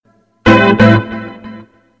You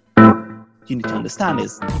need to understand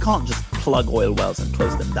is you can't just plug oil wells and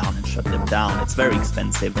close them down and shut them down. It's very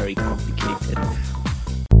expensive, very complicated.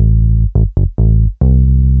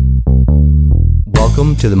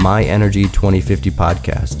 Welcome to the My Energy 2050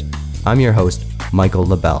 podcast. I'm your host, Michael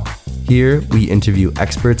LaBelle. Here, we interview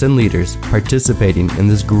experts and leaders participating in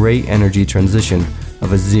this great energy transition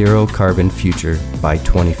of a zero-carbon future by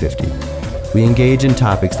 2050. We engage in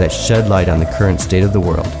topics that shed light on the current state of the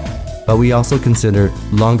world, but we also consider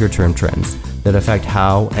longer-term trends that affect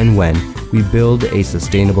how and when we build a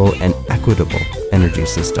sustainable and equitable energy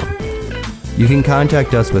system. You can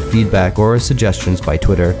contact us with feedback or suggestions by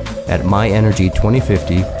Twitter at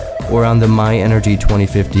MyEnergy2050 or on the My Energy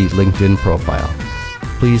 2050 LinkedIn profile.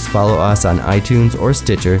 Please follow us on iTunes or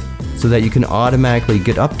Stitcher so that you can automatically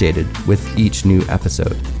get updated with each new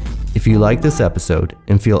episode. If you like this episode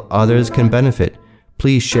and feel others can benefit,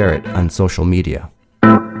 please share it on social media.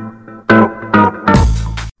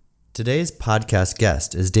 Today's podcast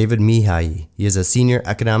guest is David Mihai. He is a senior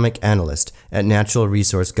economic analyst at Natural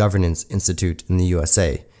Resource Governance Institute in the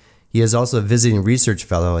USA. He is also a visiting research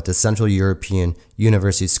fellow at the Central European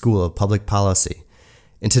University School of Public Policy.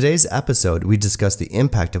 In today's episode, we discuss the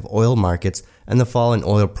impact of oil markets and the fall in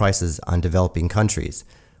oil prices on developing countries.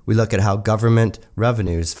 We look at how government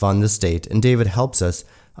revenues fund the state, and David helps us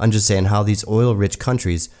understand how these oil-rich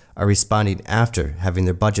countries are responding after having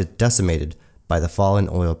their budget decimated by the fall in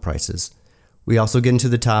oil prices. We also get into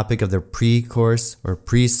the topic of the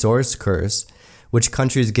pre-source curse, which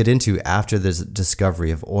countries get into after the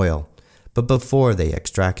discovery of oil, but before they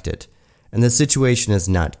extract it. And the situation is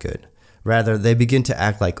not good. Rather, they begin to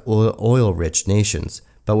act like oil-rich nations,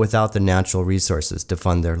 but without the natural resources to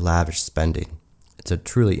fund their lavish spending. It's a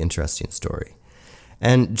truly interesting story.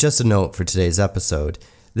 And just a note for today's episode,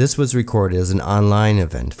 this was recorded as an online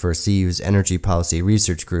event for CU's Energy Policy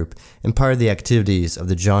Research Group and part of the activities of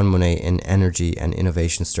the Jean Monnet in Energy and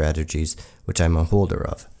Innovation Strategies, which I'm a holder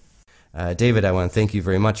of. David, I want to thank you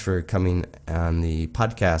very much for coming on the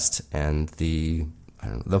podcast and the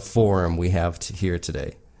forum we have here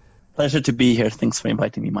today. Pleasure to be here. Thanks for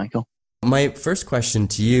inviting me, Michael. My first question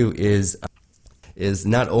to you is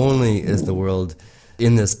not only is the world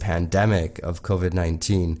in this pandemic of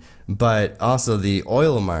COVID-19, but also the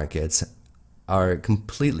oil markets are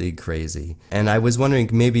completely crazy. And I was wondering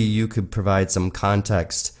maybe you could provide some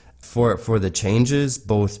context for the changes,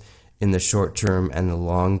 both in the short term and the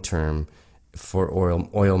long term for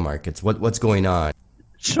oil markets. What's going on?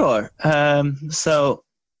 Sure. The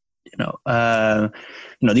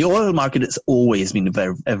oil market has always been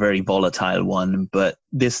a very volatile one, but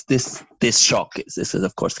this shock is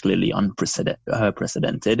of course clearly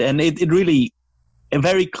unprecedented, and it really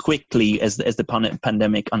very quickly as the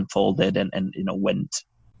pandemic unfolded and went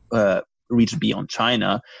reached beyond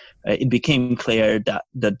China, it became clear that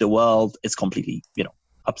the world is completely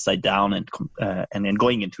upside down and then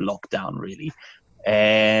going into lockdown really.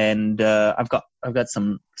 And I've got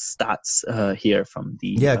some stats here from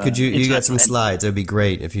the could you got some slides? It'd be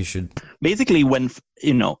great if you should. Basically, when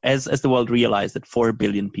as the world realized that 4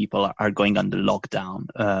 billion people are going under lockdown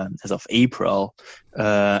as of April,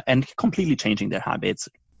 and completely changing their habits,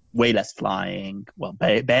 way less flying,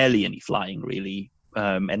 barely any flying really,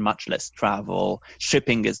 and much less travel.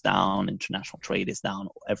 Shipping is down, international trade is down,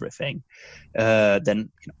 everything.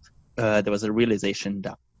 Then there was a realization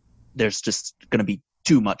that there's just going to be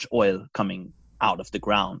too much oil coming out of the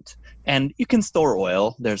ground, and you can store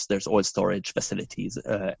oil. There's oil storage facilities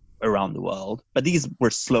around the world, but these were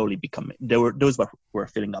slowly becoming. Those were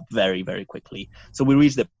filling up very, very quickly. So we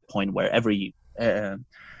reached the point where every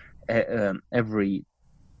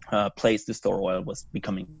place to store oil was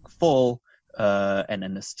becoming full. And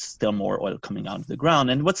then there's still more oil coming out of the ground.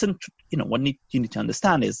 And what you need to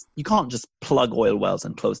understand is you can't just plug oil wells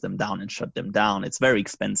and close them down and shut them down. It's very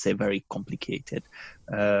expensive, very complicated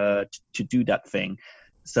to do that thing.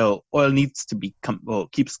 So oil needs to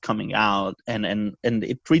keeps coming out, and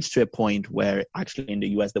it reached to a point where actually in the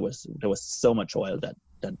US there was so much oil that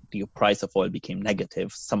the price of oil became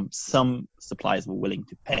negative. Some suppliers were willing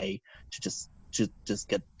to pay to just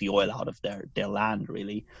get the oil out of their land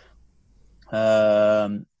really.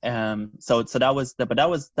 So that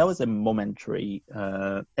was a momentary,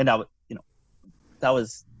 and that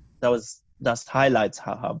highlights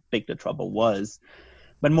how big the trouble was.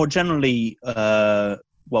 But more generally,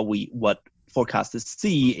 what forecasters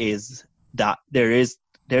see is that there's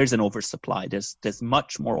an oversupply. There's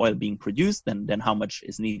much more oil being produced than how much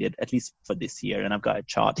is needed, at least for this year. And I've got a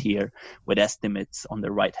chart here with estimates on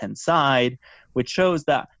the right hand side, which shows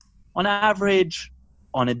that on average.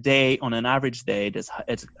 On an average day,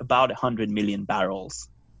 it's about 100 million barrels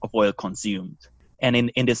of oil consumed. And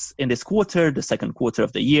in this quarter, the second quarter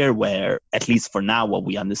of the year, where at least for now, what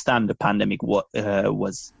we understand, the pandemic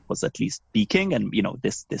was at least peaking, and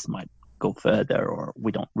this might go further, or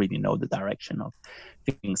we don't really know the direction of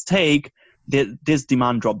things take. This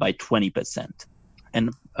demand dropped by 20%,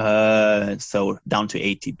 and so down to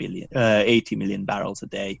 80 million barrels a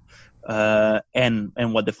day. And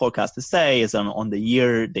what the forecasters say is on the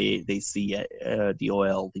year they see the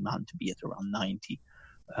oil demand to be at around 90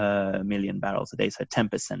 million barrels a day, so a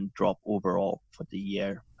 10% drop overall for the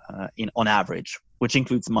year on average, which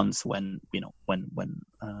includes months when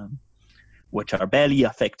which are barely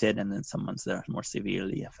affected, and then some months that are more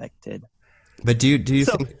severely affected. But do you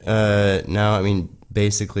think now? I mean,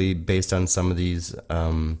 basically based on some of these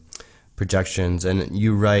projections, and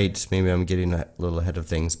you write, maybe I'm getting a little ahead of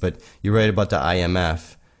things, but you write about the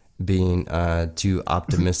IMF being too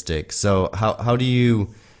optimistic. So how do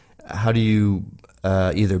you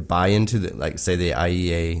either buy into the, like, say, the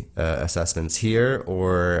IEA assessments here,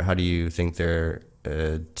 or how do you think they're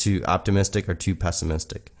too optimistic or too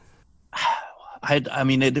pessimistic? I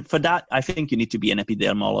mean, for that, I think you need to be an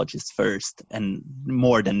epidemiologist first, and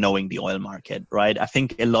more than knowing the oil market, right? I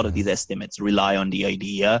think a lot of these estimates rely on the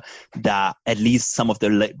idea that at least some of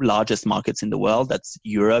the largest markets in the world, that's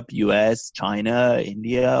Europe, US, China,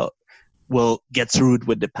 India, will get through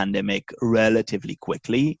with the pandemic relatively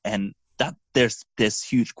quickly, and that there's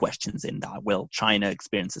huge questions in that. Will China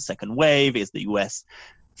experience a second wave? Is the US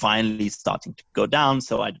finally starting to go down?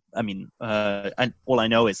 So and all I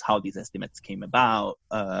know is how these estimates came about,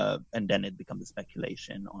 and then it becomes a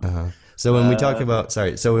speculation on. So when we talk about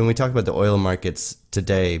the oil markets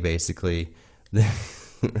today, basically,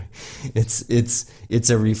 it's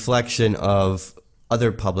a reflection of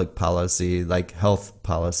other public policy, like health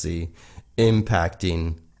policy,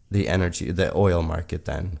 impacting the oil market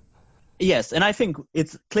then. Yes, and I think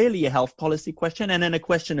it's clearly a health policy question, and then a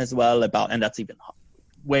question as well about, and that's even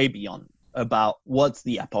way beyond, about what's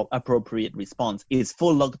the appropriate response. Is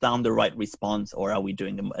full lockdown the right response, or are we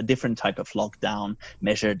doing a different type of lockdown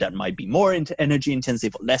measure that might be more energy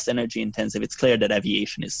intensive or less energy intensive? It's clear that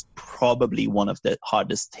aviation is probably one of the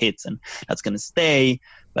hardest hits, and that's going to stay,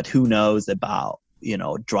 but who knows about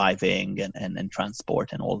driving and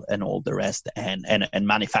transport and all the rest, and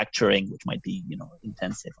manufacturing, which might be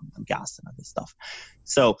intensive on gas and other stuff.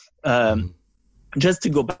 So just to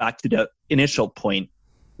go back to the initial point,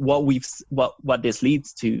 what this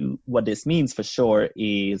leads to, what this means for sure,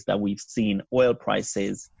 is that we've seen oil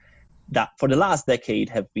prices that for the last decade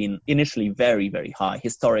have been initially very, very high,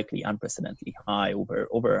 historically unprecedentedly high, over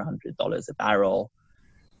 $100 a barrel.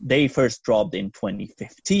 They first dropped in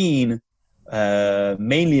 2015.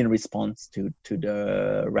 Mainly in response to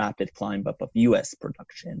the rapid climb up of U.S.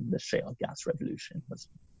 production. The shale gas revolution was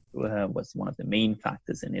one of the main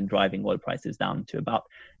factors in driving oil prices down to about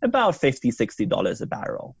 $50-$60 a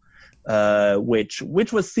barrel,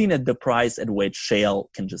 which was seen at the price at which shale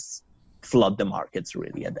can just flood the markets.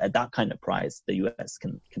 Really, at that kind of price, the U.S.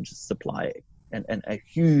 can just supply a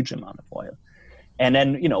huge amount of oil. And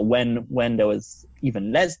then, when there was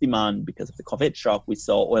even less demand because of the COVID shock, we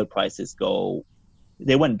saw oil prices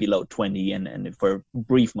they went below 20 and for a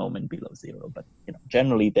brief moment below zero. But,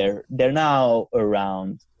 generally they're now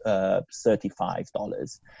around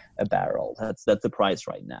 $35 a barrel. That's the price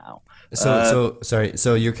right now.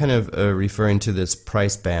 So you're kind of referring to this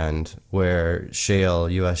price band where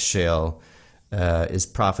U.S. shale is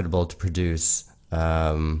profitable to produce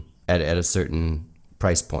at a certain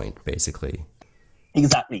price point, basically.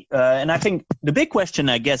 Exactly. And I think the big question,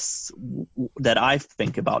 I guess, that I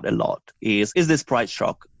think about a lot is this price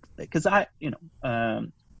shock? Because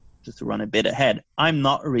just to run a bit ahead, I'm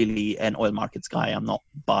not really an oil markets guy. I'm not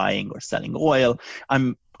buying or selling oil.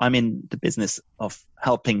 I'm in the business of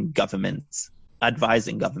helping governments,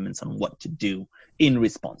 advising governments on what to do in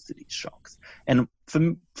response to these shocks. And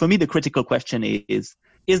for me, the critical question is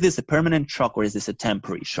this a permanent shock or is this a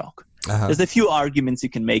temporary shock? There's a few arguments you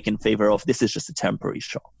can make in favor of this is just a temporary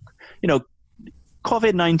shock.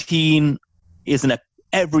 COVID-19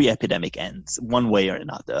 every epidemic ends one way or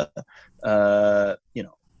another.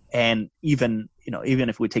 And even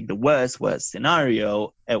if we take the worst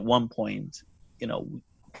scenario, at one point,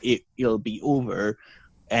 it'll be over,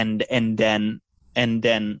 and then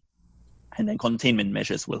containment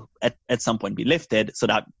measures will at some point be lifted. So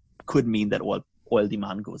that could mean that oil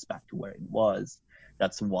demand goes back to where it was.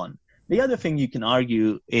 That's one. The other thing you can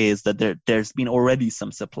argue is that there's been already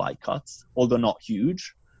some supply cuts, although not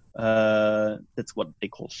huge. That's what the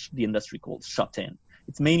industry calls shut-in.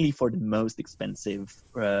 it's mainly for the most expensive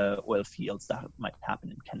oil fields that might happen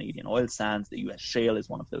in Canadian oil sands. The US shale is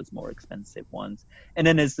one of those more expensive ones. And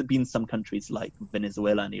then there's been some countries like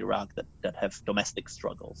Venezuela and Iraq that have domestic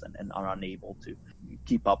struggles and are unable to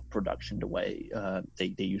keep up production the way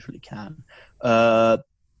they usually can.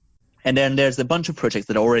 And then there's a bunch of projects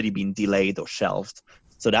that have already been delayed or shelved.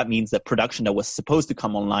 So that means that production that was supposed to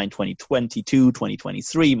come online 2022,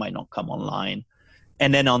 2023 might not come online.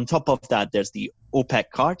 And then on top of that, there's the OPEC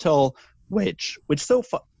cartel, which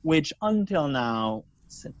until now,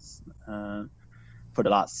 since for the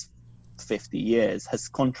last 50 years, has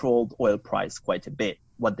controlled oil price quite a bit.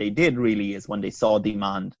 What they did really is when they saw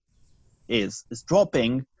demand is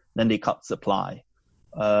dropping, then they cut supply.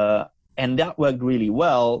 And that worked really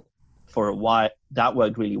well for a while. That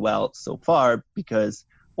worked really well so far because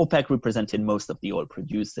OPEC represented most of the oil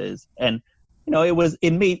producers. And it was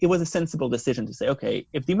a sensible decision to say, okay,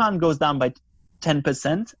 if demand goes down by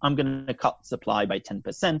 10%, I'm going to cut supply by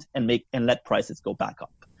 10% and let prices go back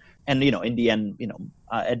up. And in the end,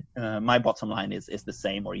 my bottom line is the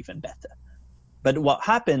same or even better. But what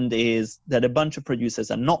happened is that a bunch of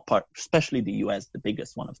producers are not part, especially the US, the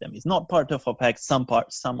biggest one of them, is not part of OPEC. Some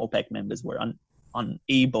OPEC members were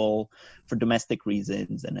unable for domestic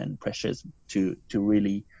reasons and then pressures to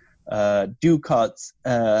really do cuts.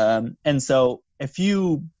 And so a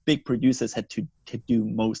few big producers had to do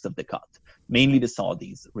most of the cut, mainly the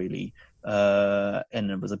Saudis, really. And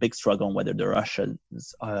there was a big struggle on whether the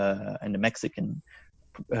Russians and the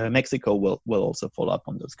Mexico will also follow up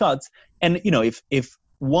on those cuts. And if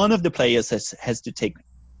one of the players has to take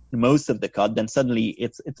most of the cut, then suddenly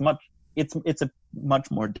it's a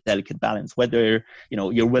much more delicate balance. Whether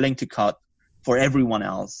you're willing to cut for everyone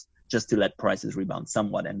else just to let prices rebound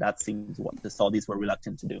somewhat, and that seems what the Saudis were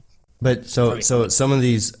reluctant to do. But so some of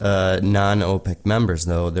these non-OPEC members,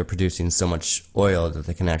 though, they're producing so much oil that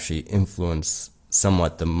they can actually influence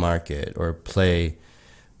somewhat the market or play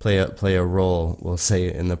a role, we'll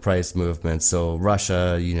say, in the price movement. So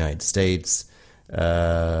Russia, United States,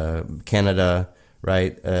 Canada,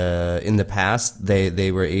 right? In the past,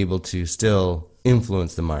 they were able to still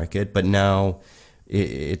influence the market, but now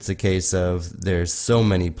it's a case of there's so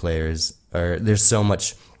many players, or there's so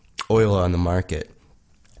much oil on the market,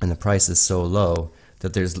 and the price is so low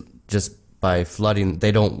that there's just by flooding,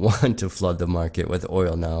 they don't want to flood the market with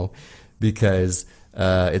oil now because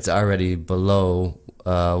it's already below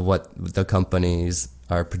what the companies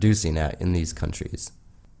are producing at in these countries.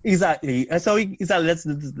 Exactly. So there's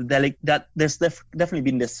definitely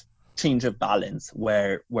been this change of balance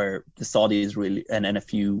where the Saudis really and a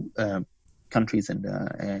few countries in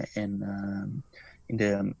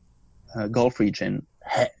the Gulf region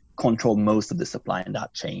control most of the supply, and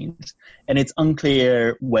that changed. And it's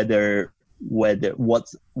unclear whether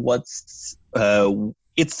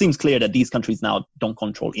it seems clear that these countries now don't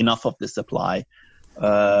control enough of the supply.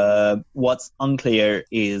 What's unclear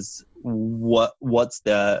is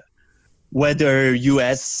whether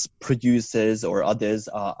U.S. producers or others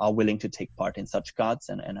are willing to take part in such cuts,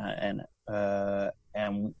 and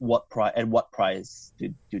what price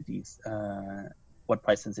do these what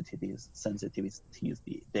price sensitivities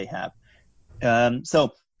they have.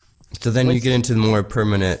 So then you get into the more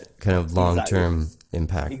permanent kind of long-term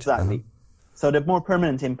impact. Exactly. Uh-huh. So the more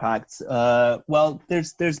permanent impacts.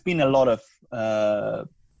 There's been a lot of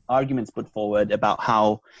arguments put forward about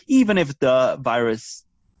how even if the virus,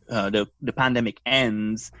 the pandemic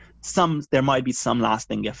ends, there might be some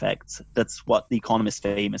lasting effects. That's what The Economist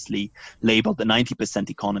famously labeled the 90%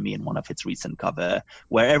 economy in one of its recent cover,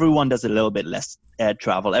 where everyone does a little bit less air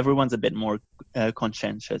travel. Everyone's a bit more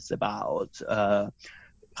conscientious about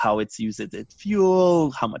how it's used as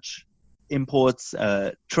fuel, how much imports,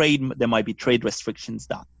 trade. There might be trade restrictions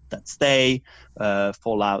that stay,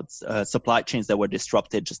 fallouts, supply chains that were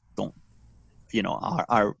disrupted just don't,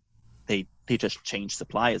 they just change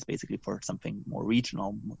suppliers basically for something more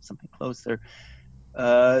regional, something closer.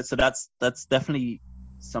 So that's definitely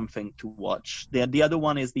something to watch. The other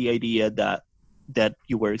one is the idea that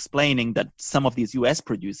you were explaining, that some of these U.S.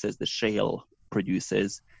 producers, the shale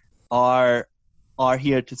producers, are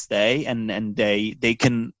here to stay, and they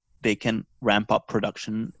can ramp up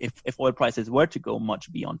production. If oil prices were to go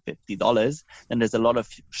much beyond $50, then there's a lot of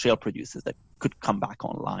shale producers that could come back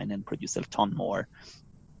online and produce a ton more.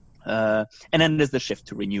 And then there's the shift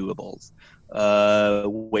to renewables,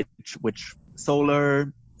 which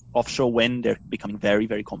solar, offshore wind, they're becoming very,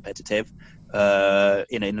 very competitive.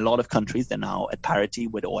 In a lot of countries, they're now at parity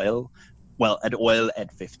with oil. Well, at oil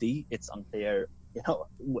at 50, it's unclear,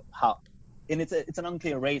 how. And it's an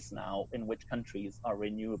unclear race now in which countries are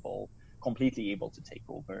completely able to take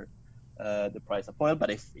over the price of oil. But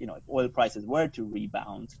if oil prices were to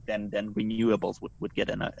rebound, then renewables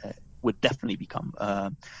would definitely become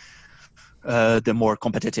the more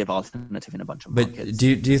competitive alternative in a bunch of markets. But do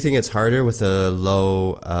you think it's harder with a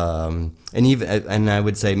low and I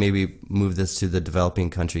would say maybe move this to the developing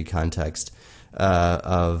country context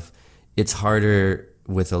of it's harder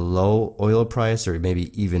with a low oil price, or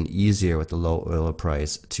maybe even easier with a low oil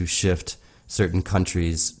price, to shift certain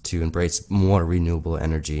countries to embrace more renewable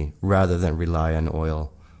energy rather than rely on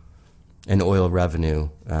oil and oil revenue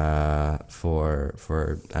for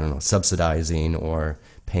I don't know, subsidizing or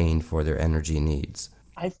paying for their energy needs?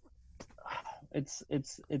 There's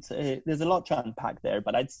a lot to unpack there,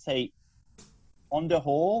 but I'd say on the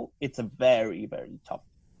whole, it's a very, very tough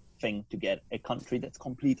thing to get a country that's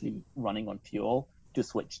completely running on fuel to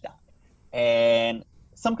switch that. And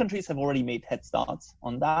some countries have already made head starts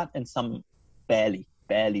on that, and some barely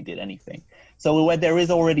did anything. So where there is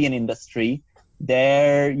already an industry,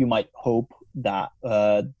 there you might hope that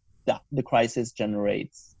that the crisis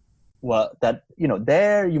generates, well, that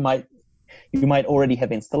there you might already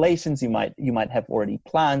have installations, you might have already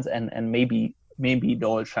plans, and maybe the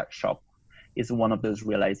oil shock is one of those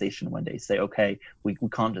realizations when they say, okay, we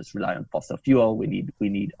can't just rely on fossil fuel. We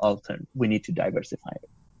need to diversify it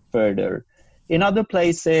further. In other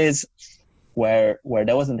places where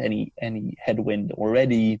there wasn't any headwind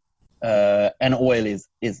already, and oil is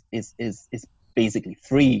basically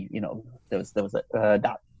free. That's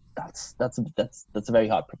a very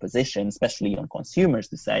hard proposition, especially on consumers,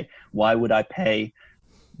 to say, why would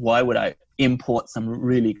I import some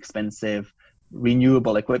really expensive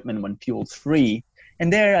renewable equipment when fuel's free?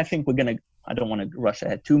 And there, I think I don't want to rush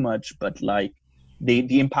ahead too much, but like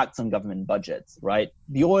the impacts on government budgets, right?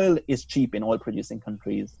 The oil is cheap in oil producing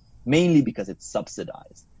countries mainly because it's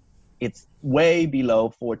subsidized. It's way below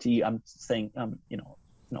 40. I'm saying,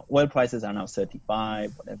 oil prices are now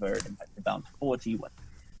 35, whatever, they might be down to 40,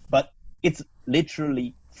 but it's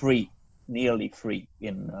literally free, nearly free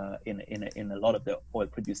in a lot of the oil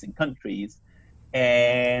producing countries.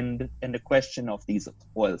 And the question of these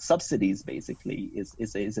oil subsidies basically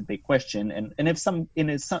is a big question. And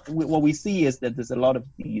what we see is that there's a lot of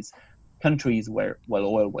these countries where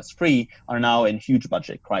oil was free are now in huge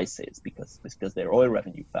budget crisis because their oil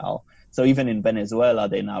revenue fell. So even in Venezuela,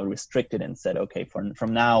 they now restricted and said, okay, from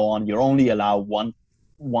now on, you're only allowed one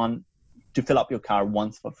to fill up your car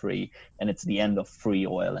once for free, and it's the end of free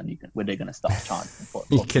oil, and where they're going to start charging for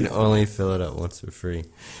you can only fill it up once for free.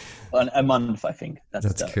 A month, I think.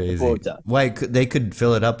 That's crazy. The quota. Why they could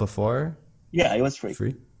fill it up before? Yeah, it was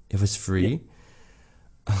free. It was free. Yeah.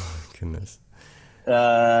 Oh goodness.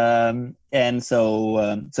 And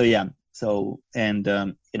so yeah. So and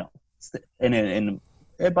in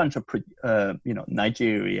a bunch of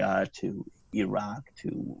Nigeria to Iraq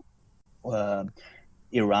to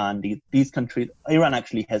Iran, these countries. Iran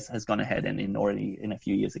actually has gone ahead and already in a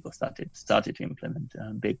few years ago started to implement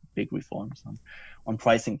big reforms on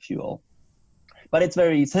pricing fuel. But it's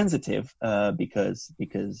very sensitive because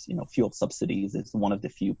fuel subsidies is one of the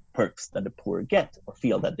few perks that the poor get or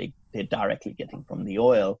feel that they're directly getting from the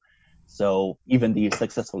oil. So even the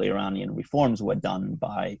successful Iranian reforms were done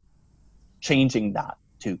by changing that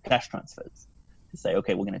to cash transfers, to say,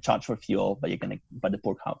 okay, we're going to charge for fuel, but the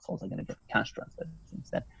poor households are going to get cash transfers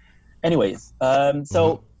instead. Anyways,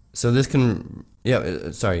 so this can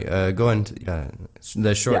go into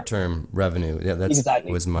the short-term revenue. Yeah, that's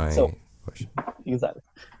exactly was my question. Exactly.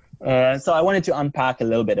 So I wanted to unpack a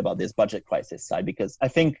little bit about this budget crisis side, because I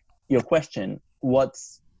think your question,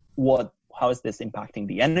 how is this impacting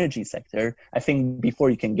the energy sector? I think before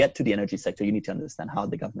you can get to the energy sector, you need to understand how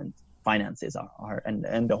the government finances are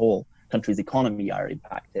and the whole country's economy are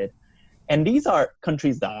impacted. And these are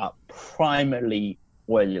countries that are primarily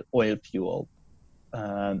oil fuel,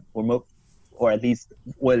 or at least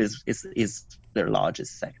oil is their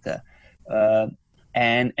largest sector.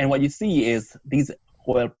 And what you see is these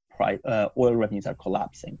oil revenues are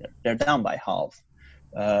collapsing. They're down by half.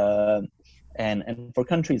 And for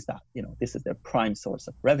countries that this is their prime source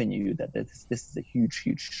of revenue, that this is a huge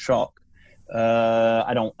shock.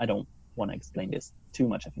 I don't want to explain this too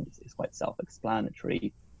much. I think it's quite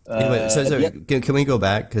self-explanatory. Anyway, can we go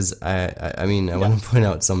back? Because I want to point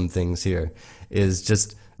out some things here. Is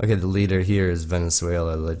just okay. The leader here is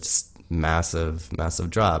Venezuela. Just massive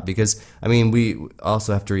drop. Because we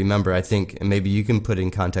also have to remember. I think, and maybe you can put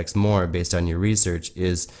in context more based on your research.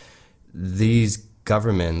 Is these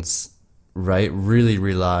governments, right, really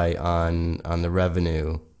rely on the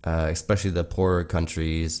revenue, especially the poorer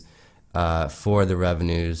countries, for the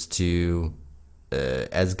revenues to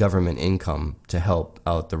as government income to help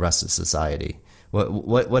out the rest of society,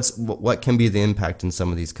 What can be the impact in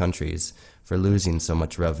some of these countries for losing so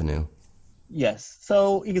much revenue? Yes,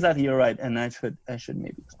 so exactly, you're right, and I should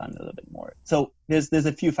maybe expand a little bit more. So there's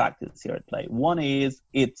a few factors here at play. One is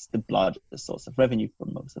it's the largest source of revenue for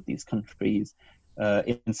most of these countries.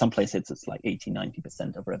 In some places, it's like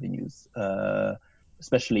 80-90% of revenues,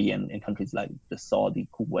 especially in countries like the Saudi,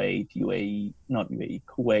 Kuwait,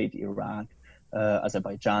 Kuwait, Iraq,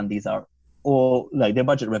 Azerbaijan. These are all like their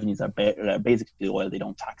budget revenues are basically oil. They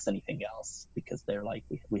don't tax anything else because they're like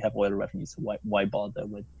we have oil revenues. So why bother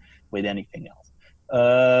with anything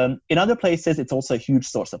else? In other places, it's also a huge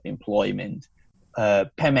source of employment.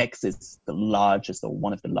 Pemex is the largest or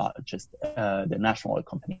one of the largest, the national oil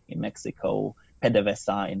company in Mexico.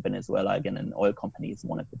 PDVSA in Venezuela, again, an oil company, is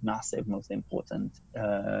one of the massive, most important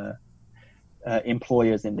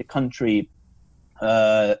employers in the country.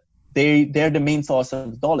 They're the main source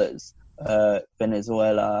of dollars.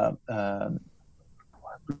 Venezuela,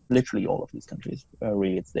 literally all of these countries,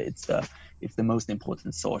 really, it's the most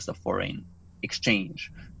important source of foreign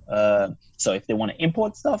exchange. So if they want to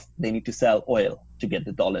import stuff, they need to sell oil to get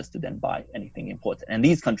the dollars to then buy anything imported. And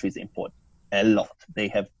these countries import a lot. They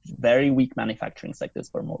have very weak manufacturing sectors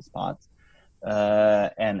for most parts,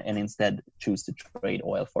 and instead choose to trade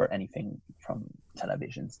oil for anything from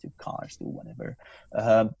televisions to cars to whatever.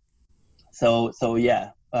 So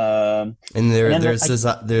yeah. And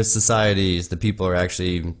there's societies, the people are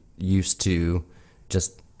actually used to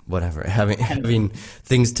just whatever having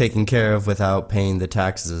things taken care of without paying the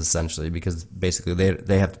taxes, essentially, because basically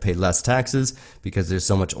they have to pay less taxes because there's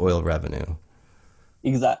so much oil revenue.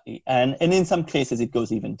 Exactly, and in some cases it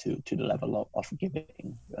goes even to the level of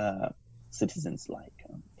giving citizens like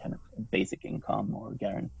kind of basic income or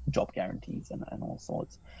job guarantees and all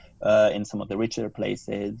sorts in some of the richer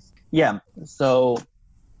places. Yeah, so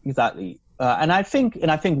exactly, and I think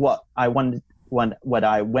what I went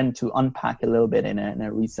to unpack a little bit in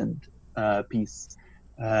a recent piece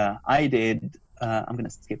I did. I'm going to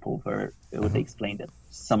skip over. They explained that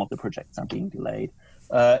some of the projects are being delayed.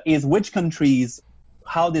 Is which countries,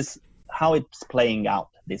 how it's playing out,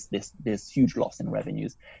 this huge loss in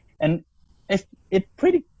revenues, and if it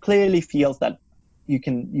pretty clearly feels that you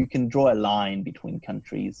can draw a line between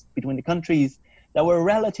the countries that were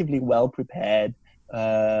relatively well prepared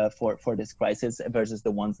for this crisis versus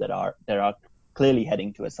the ones that are clearly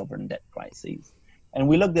heading to a sovereign debt crisis. And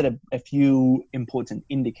we looked at a few important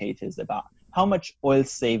indicators about how much oil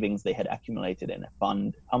savings they had accumulated in a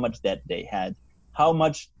fund, how much debt they had, how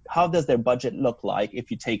does their budget look like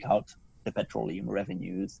if you take out the petroleum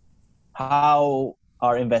revenues, how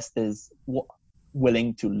are investors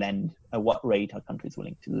willing to lend, at what rate are countries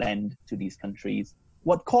willing to lend to these countries,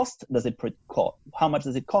 what cost does it cost, how much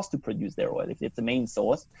does it cost to produce their oil if it's the main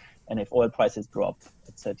source, and if oil prices drop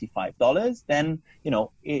at $35, then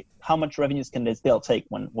how much revenues can they still take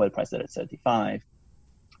when oil prices are at 35,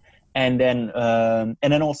 and then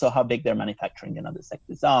also how big their manufacturing and other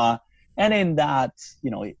sectors are. And in that,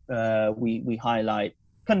 we highlight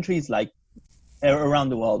countries like around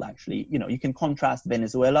the world, actually. You can contrast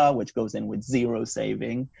Venezuela, which goes in with zero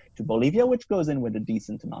saving, to Bolivia, which goes in with a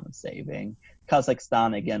decent amount of saving.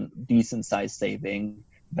 Kazakhstan, again, decent size saving,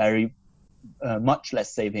 very much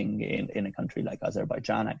less saving in a country like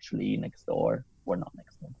Azerbaijan, actually, next door, or not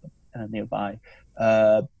next door, but nearby.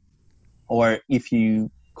 Or if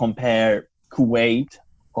you compare Kuwait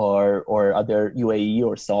or other UAE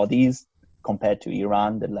or Saudis compared to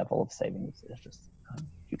Iran, the level of savings is just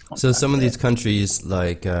huge. So some of these countries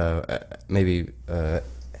like maybe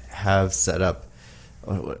have set up,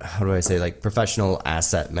 how do I say, like professional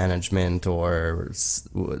asset management, or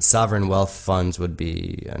sovereign wealth funds would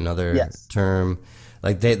be another term.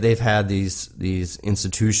 Like they've had these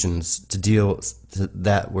institutions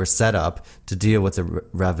that were set up to deal with the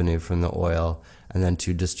revenue from the oil and then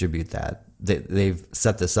to distribute that. They've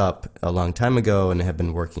set this up a long time ago and have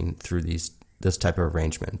been working through this type of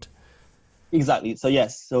arrangement. Exactly. So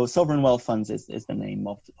yes, so sovereign wealth funds is the name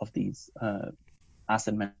of these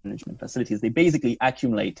asset management facilities. They basically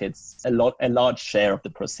accumulated a large share of the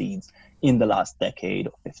proceeds in the last decade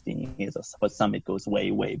or 15 years, or for some it goes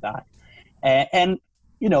way back. And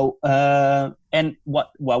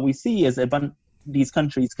what we see is these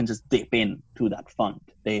countries can just dip in to that fund.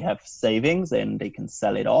 They have savings and they can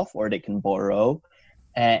sell it off, or they can borrow,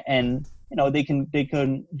 and they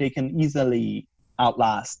can easily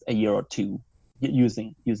outlast a year or two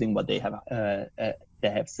using what they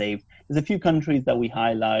have saved. There's a few countries that we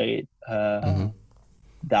highlight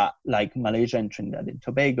that, like Malaysia and Trinidad and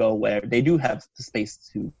Tobago, where they do have the space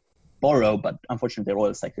to borrow, but unfortunately their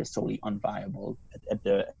oil sector is totally unviable at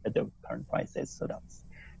the current prices. So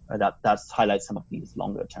that highlights some of these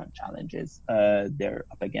longer term challenges they're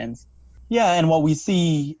up against. Yeah, and what we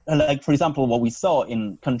see, like for example, what we saw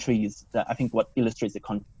in countries that I think what illustrates the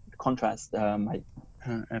contrast.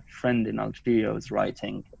 A friend in Algeria was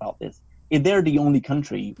writing about this. If they're the only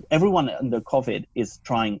country, everyone under COVID is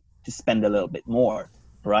trying to spend a little bit more,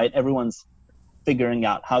 right? Everyone's figuring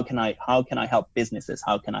out how can I help businesses?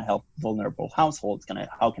 How can I help vulnerable households?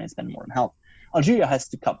 How can I spend more on health? Algeria has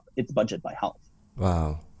to cut its budget by half.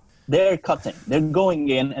 Wow. They're cutting. They're going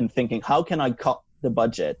in and thinking, how can I cut the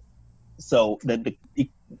budget so that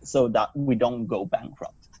we don't go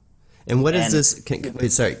bankrupt? And what is this?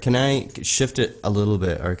 Can I shift it a little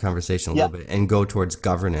bit, our conversation a little bit, and go towards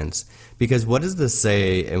governance? Because what does this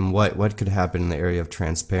say, and what could happen in the area of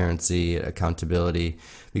transparency, accountability?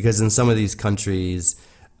 Because in some of these countries,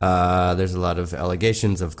 there's a lot of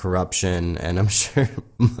allegations of corruption, and I'm sure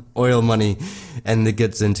oil money, and it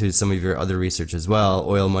gets into some of your other research as well,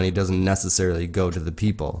 oil money doesn't necessarily go to the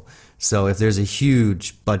people. So if there's a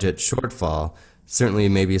huge budget shortfall, certainly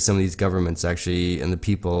maybe some of these governments actually and the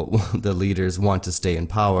people, the leaders want to stay in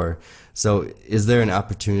power. So is there an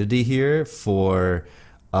opportunity here for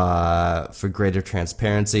greater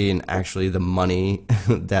transparency and actually the money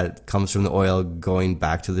that comes from the oil going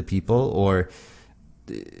back to the people? Or,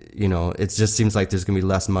 it just seems like there's going to be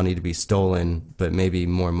less money to be stolen, but maybe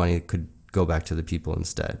more money could go back to the people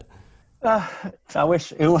instead. I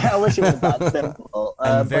wish it was that simple.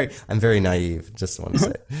 I'm very naive, just want to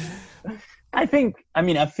say. I think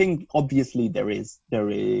obviously there's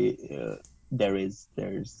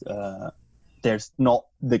not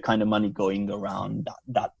the kind of money going around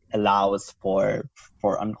that allows for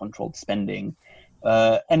uncontrolled spending,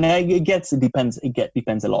 and it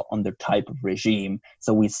depends a lot on the type of regime.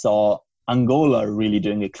 So we saw Angola really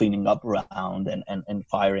doing a cleaning up round and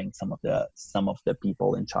firing some of the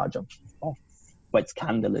people in charge of quite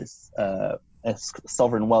scandalous a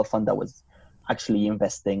sovereign wealth fund that was actually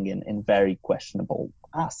investing in very questionable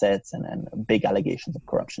assets and big allegations of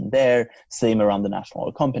corruption there. Same around the national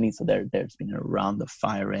oil company. So there's been a round of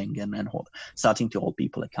firing and starting to hold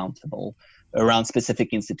people accountable around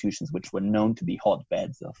specific institutions which were known to be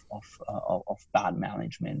hotbeds of bad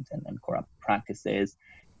management and corrupt practices.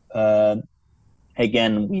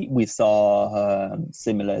 Again, we saw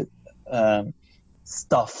similar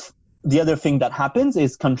stuff. The other thing that happens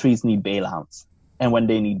is countries need bailouts. And when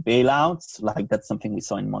they need bailouts, like that's something we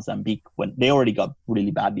saw in Mozambique when they already got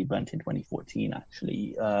really badly burnt in 2014,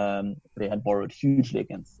 actually. They had borrowed hugely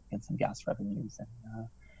against some gas revenues.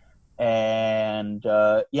 And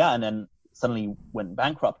then suddenly went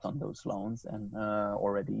bankrupt on those loans and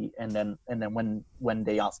then when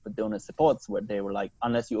they asked for donor supports, where they were like,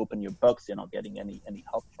 unless you open your books, you're not getting any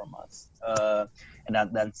help from us. And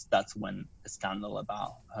that's when the scandal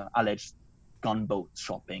about alleged gunboat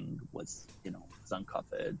shopping was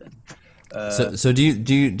uncovered. And so do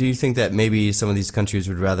you think that maybe some of these countries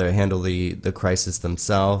would rather handle the crisis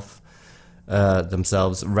themselves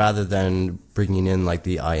rather than bringing in like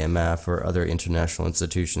the IMF or other international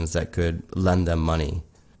institutions that could lend them money?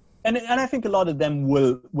 And I think a lot of them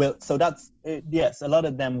will. So that's yes, a lot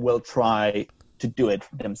of them will try to do it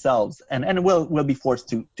themselves, and will be forced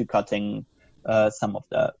to cutting some of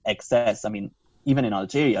the excess. I mean, even in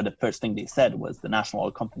Algeria, the first thing they said was the national oil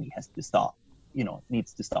company needs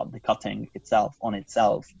to start the cutting itself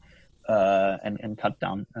and cut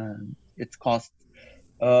down its costs.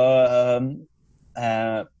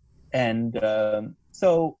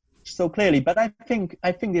 So clearly, but I think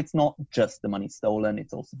it's not just the money stolen;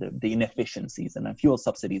 it's also the inefficiencies, and fuel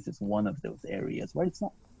subsidies is one of those areas where it's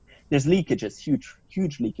not. There's leakages, huge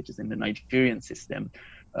leakages in the Nigerian system.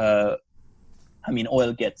 Oil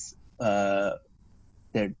gets their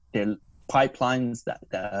pipelines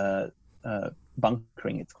that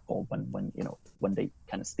bunkering, it's called, when they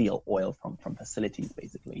kind of steal oil from facilities,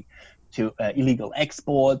 basically, to illegal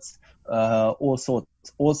exports, all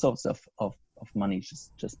sorts of money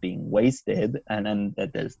just being wasted, and then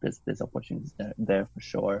there's opportunities there for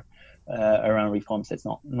sure around reforms. It's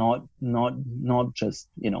not just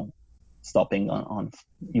stopping on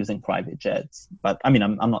using private jets, but I'm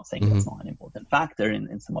not saying that's not an important factor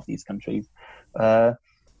in some of these countries.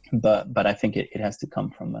 But I think it has to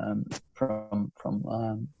come from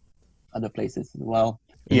other places as well.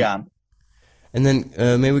 Yeah. And then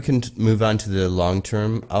maybe we can move on to the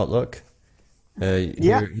long-term outlook.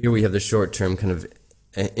 Here we have the short-term kind of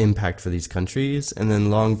impact for these countries, and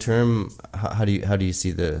then long-term, how do you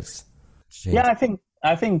see this change? Yeah,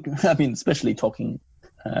 I think especially talking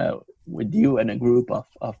with you and a group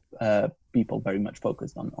of people very much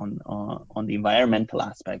focused on the environmental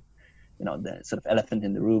aspect. The sort of elephant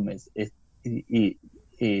in the room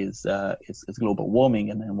is global warming,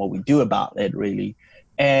 and then what we do about it, really.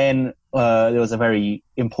 And there was a very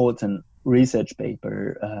important research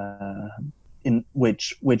paper in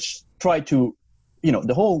which tried to,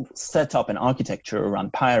 the whole setup and architecture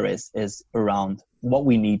around Paris is around what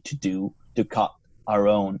we need to do to cut our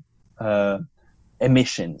own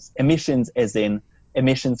emissions as in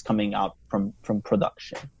emissions coming out from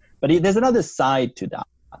production. But there's another side to that.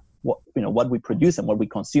 What we produce and what we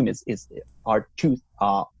consume is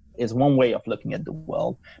one way of looking at the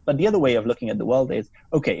world. But the other way of looking at the world is,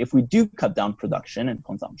 okay, if we do cut down production and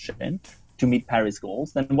consumption to meet Paris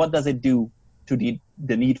goals, then what does it do to the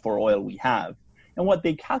need for oil we have? And what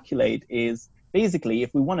they calculate is basically,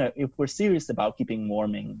 if we're serious about keeping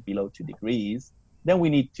warming below 2 degrees, then we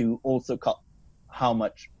need to also cut how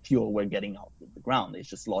much fuel we're getting out of the ground. It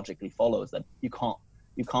just logically follows that you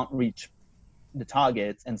can't reach the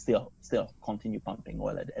targets and still continue pumping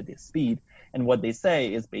oil at this speed. And what they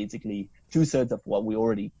say is basically 2/3 of what we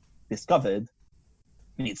already discovered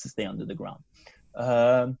needs to stay under the ground.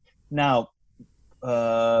 And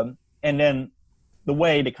then the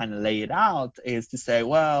way they kind of lay it out is to say,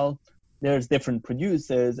 well, there's different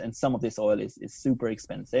producers, and some of this oil is super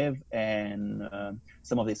expensive, and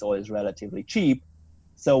some of this oil is relatively cheap.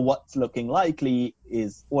 So what's looking likely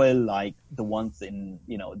is oil like the ones in,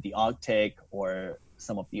 the Arctic, or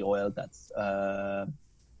some of the oil that's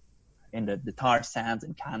in the tar sands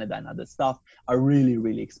in Canada and other stuff are really,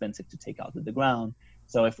 really expensive to take out of the ground.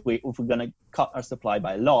 So if we're going to cut our supply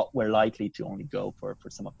by a lot, we're likely to only go for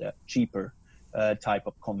some of the cheaper type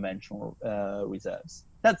of conventional reserves.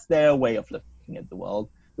 That's their way of looking at the world.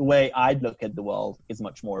 The way I'd look at the world is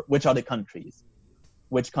much more, which are the countries?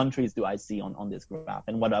 Which countries do I see on this graph?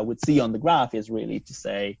 And what I would see on the graph is really to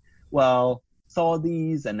say, well,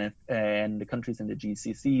 Saudis and the countries in the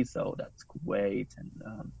GCC, so that's Kuwait and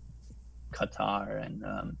Qatar and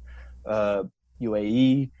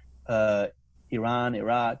UAE, Iran,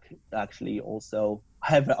 Iraq, actually also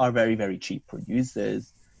are very, very cheap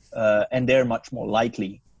producers, and they're much more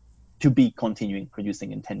likely to be continuing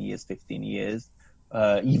producing in 10 years, 15 years,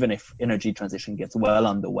 even if energy transition gets well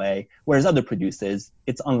underway. Whereas other producers,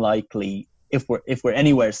 it's unlikely, if we're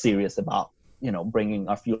anywhere serious about bringing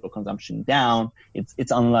our fuel consumption down,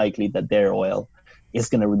 it's unlikely that their oil is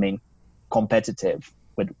going to remain competitive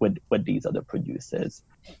with these other producers.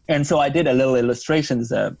 And so I did a little illustration.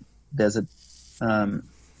 There's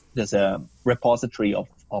a repository of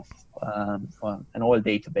an oil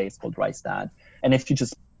database called Rystad, and if you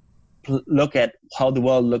just look at how the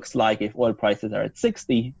world looks like if oil prices are at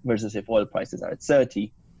 60 versus if oil prices are at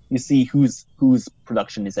 30, you see whose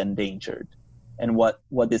production is endangered. And what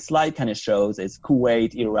this slide kind of shows is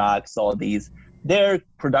Kuwait, Iraq, Saudis, their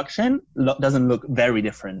production doesn't look very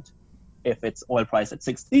different if it's oil price at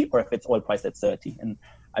 60 or if it's oil price at 30. And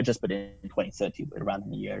I just put in 2030,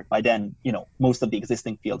 around a year. By then, most of the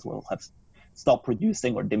existing fields will have stopped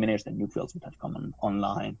producing or diminished, and new fields would have come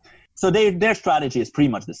online. So their strategy is pretty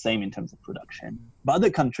much the same in terms of production. But other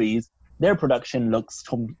countries, their production looks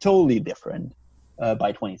totally different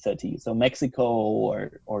by 2030. So Mexico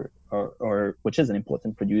or which is an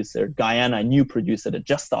important producer, Guyana, a new producer that's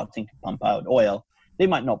just starting to pump out oil, they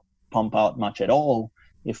might not pump out much at all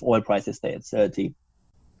if oil prices stay at 30.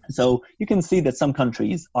 So you can see that some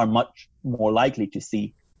countries are much more likely to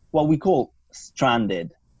see what we call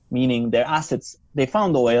stranded, meaning their assets, they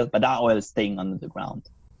found oil, but that oil is staying under the ground.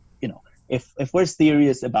 If we're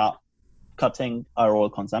serious about cutting our oil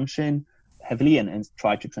consumption heavily and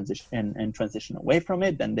try to transition away from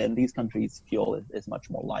it, then these countries' fuel is much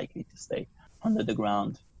more likely to stay under the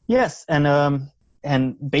ground. Yes, and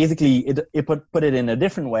basically it put it in a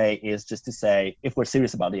different way is just to say, if we're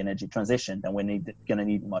serious about the energy transition, then we're going to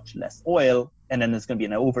need much less oil, and then there's going to be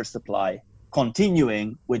an oversupply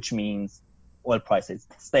continuing, which means oil prices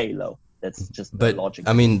stay low. That's just the logic.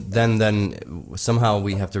 I mean, then somehow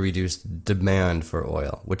we have to reduce demand for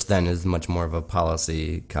oil, which then is much more of a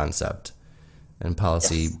policy concept and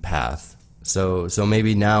policy path. So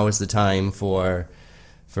maybe now is the time for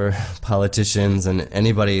politicians and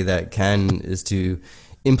anybody that can is to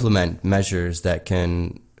implement measures that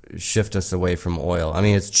can shift us away from oil. I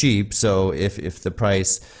mean, it's cheap, so if the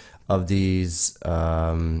price of these,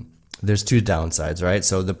 there's two downsides, right?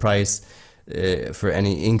 So the price for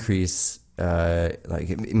any increase,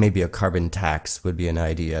 like maybe a carbon tax would be an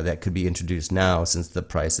idea that could be introduced now, since the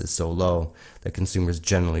price is so low that consumers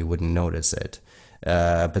generally wouldn't notice it.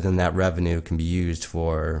 But then that revenue can be used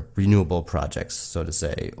for renewable projects, so to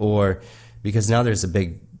say, or because now there's a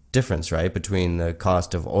big difference, right, between the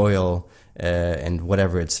cost of oil and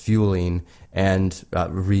whatever it's fueling and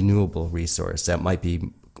renewable resource that might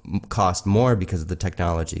be cost more because the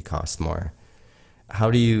technology costs more. How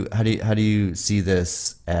do you see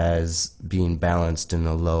this as being balanced in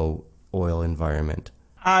a low oil environment?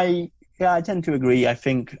 I tend to agree. I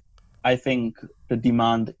think the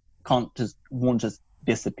demand won't just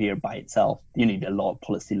disappear by itself. You need a lot of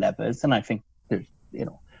policy levers, and I think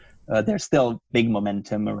there's still big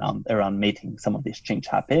momentum around making some of this change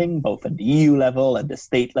happening, both at the EU level, at the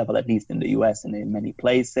state level, at least in the US and in many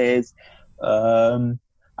places.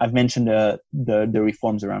 I've mentioned the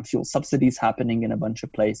reforms around fuel subsidies happening in a bunch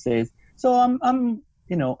of places. So I'm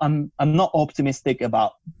not optimistic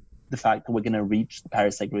about the fact that we're going to reach the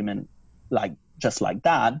Paris Agreement just like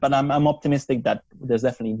that, but I'm optimistic that there's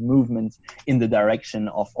definitely movement in the direction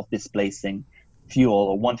of displacing fuel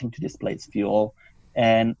or wanting to displace fuel,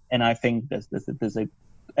 and I think there's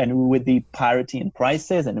and with the parity in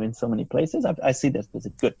prices and in so many places, I see there's a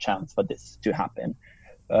good chance for this to happen.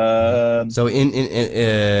 So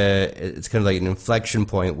it's kind of like an inflection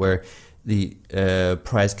point where the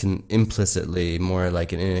price can implicitly, more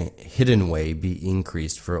like in a hidden way, be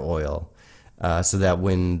increased for oil, so that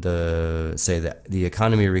when the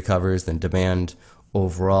economy recovers, then demand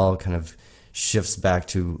overall kind of shifts back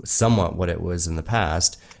to somewhat what it was in the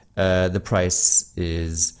past. The price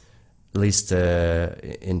is, at least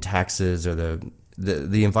in taxes or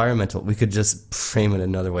the environmental, we could just frame it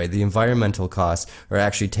another way. The environmental costs are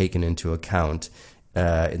actually taken into account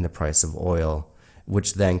in the price of oil,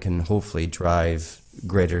 which then can hopefully drive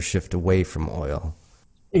greater shift away from oil.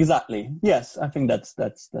 Exactly. Yes, I think that's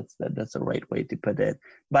a right way to put it.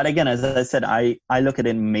 But again, as I said, I look at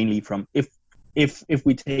it mainly from if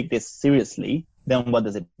we take this seriously, then what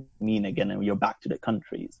does it mean? Again, and you're back to the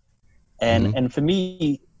countries, and for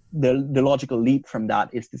me, the logical leap from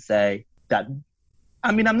that is to say that,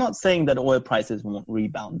 I mean, I'm not saying that oil prices won't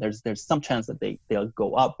rebound. There's some chance that they'll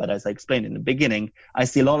go up, but as I explained in the beginning, I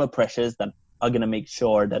see a lot of pressures that are going to make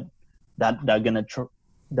sure that they're going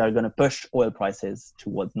to push oil prices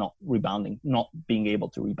towards not rebounding, not being able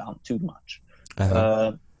to rebound too much.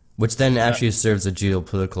 Which then actually serves a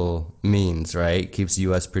geopolitical means, right? Keeps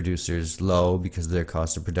U.S. producers low because their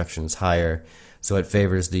cost of production is higher. So it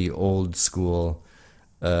favors the old school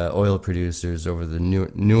oil producers over the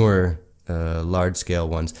newer large-scale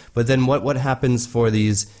ones. But then what happens for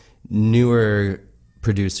these newer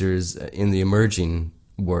producers in the emerging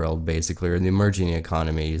world, basically, or in the emerging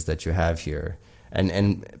economies that you have here?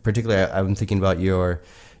 And particularly, I'm thinking about your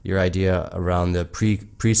idea around the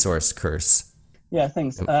pre-source curse. Yeah,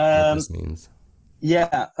 thanks. What this means.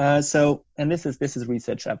 Yeah. So, and this is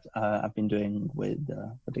research I've been doing with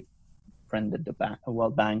a friend at the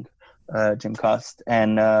World Bank, Jim Cust,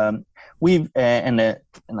 and we've and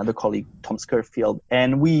another colleague, Tom Scurfield,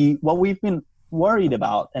 and what we've been worried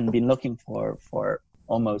about and been looking for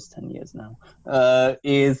almost 10 years now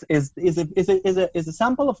is a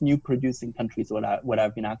sample of new producing countries where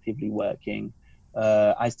I've been actively working.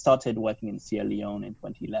 I started working in Sierra Leone in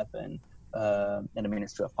 2011 in the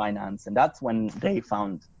Ministry of Finance, and that's when there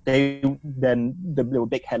were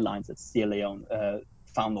big headlines that Sierra Leone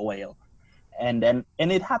found oil. And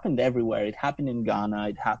it happened everywhere. It happened in Ghana.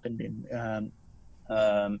 It happened in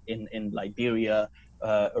Liberia,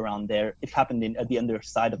 around there. It happened at the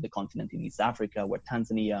underside of the continent in East Africa, where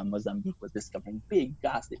Tanzania, Mozambique was discovering big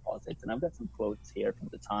gas deposits. And I've got some quotes here from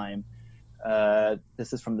the time.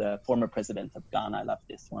 This is from the former president of Ghana. I love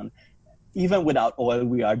this one. Even without oil,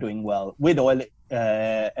 we are doing well. With oil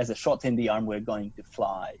as a shot in the arm, we're going to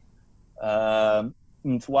fly.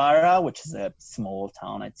 Mtwara, which is a small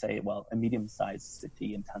town, I'd say, a medium-sized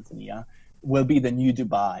city in Tanzania, will be the new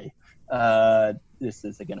Dubai. This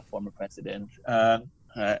is, again, a former president. But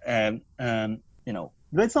it's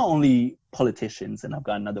not only politicians, and I've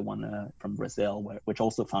got another one from Brazil, which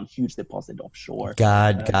also found huge deposit offshore.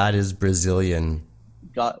 God is Brazilian.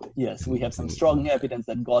 God, yes, we have some strong evidence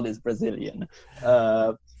that God is Brazilian.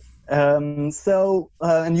 In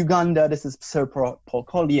Uganda, this is Sir Paul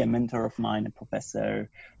Colley, a mentor of mine, a professor,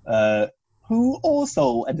 who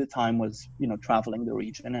also at the time was, traveling the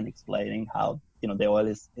region and explaining how, the oil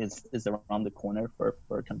is around the corner for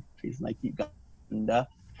countries like Uganda,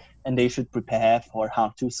 and they should prepare for how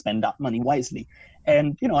to spend that money wisely.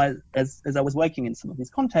 And, as I was working in some of these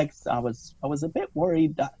contexts, I was a bit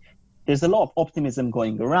worried that there's a lot of optimism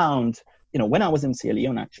going around. When I was in Sierra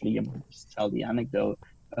Leone, actually, I'm going to just tell the anecdote.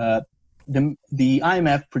 The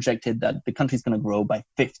IMF projected that the country is going to grow by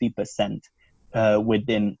 50%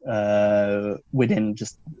 within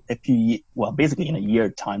just a few basically in a year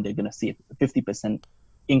time. They're going to see a 50%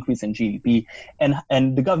 increase in GDP,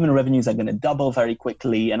 and the government revenues are going to double very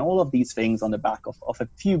quickly, and all of these things on the back of a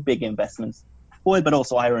few big investments oil, but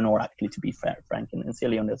also iron ore, actually, to be frank. And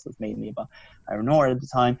Sierra Leone, this was mainly about iron ore at the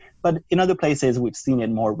time. But in other places, we've seen it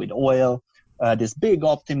more with oil. This big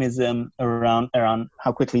optimism around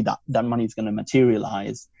how quickly that money is going to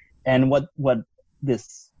materialize. And what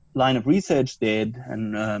this line of research did,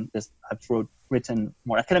 and I've written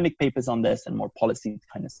more academic papers on this and more policy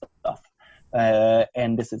kind of stuff.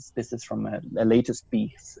 And this is from a latest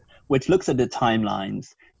piece, which looks at the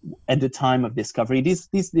timelines at the time of discovery.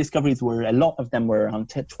 These discoveries a lot of them were around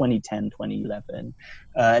 2010, 2011,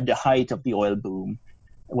 at the height of the oil boom,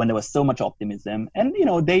 when there was so much optimism. And,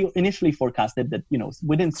 they initially forecasted that,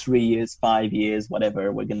 within 3 years, 5 years,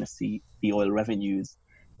 whatever, we're going to see the oil revenues.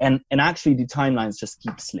 And actually the timelines just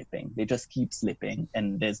keep slipping. They just keep slipping,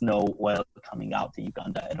 and there's no oil coming out to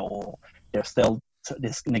Uganda at all. They're still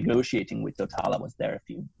negotiating with Total. I was there a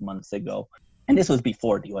few months ago. And this was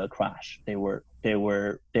before the oil crash. They were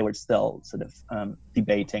still sort of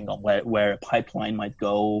debating on where a pipeline might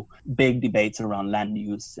go, big debates around land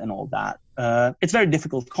use and all that. It's very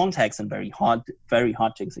difficult context and very hard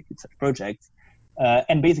to execute such projects.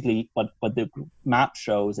 And basically, what the map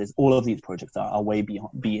shows is all of these projects are way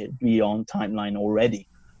beyond timeline already.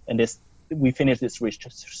 And we finished this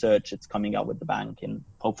research. It's coming out with the bank, and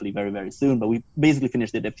hopefully very, very soon. But we basically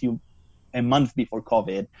finished it a month before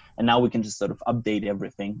COVID, and now we can just sort of update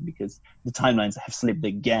everything because the timelines have slipped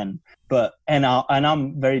again. And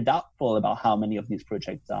I'm very doubtful about how many of these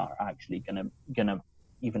projects are actually gonna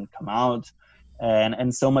even come out.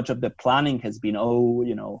 And so much of the planning has been,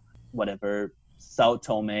 whatever, Sao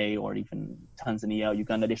Tome or even Tanzania,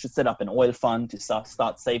 Uganda, they should set up an oil fund to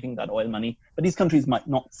start saving that oil money. But these countries might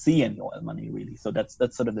not see any oil money, really. So that's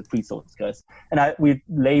sort of the pre-source curse. And we've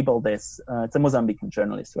labeled this, it's a Mozambican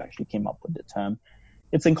journalist who actually came up with the term.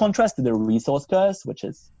 It's in contrast to the resource curse, which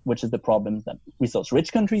is the problems that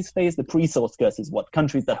resource-rich countries face. The pre-source curse is what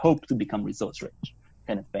countries that hope to become resource-rich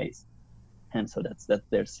kind of face. And so that's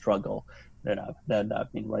their struggle that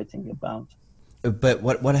I've been writing about. But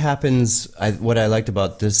what happens? What I liked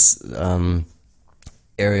about this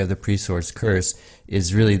area of the pre-source curse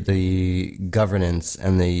is really the governance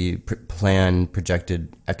and the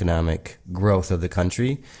projected economic growth of the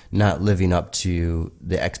country not living up to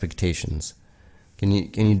the expectations. Can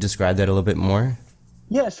you describe that a little bit more?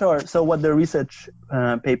 Yeah, sure. So what the research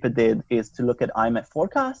paper did is to look at IMF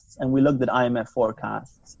forecasts, and we looked at IMF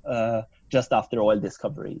forecasts just after oil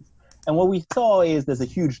discoveries. And what we saw is there's a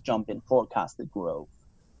huge jump in forecasted growth.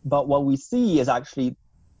 But what we see is actually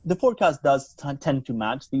the forecast does tend to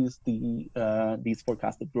match these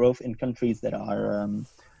forecasted growth in countries that are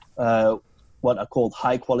what are called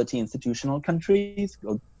high quality institutional countries,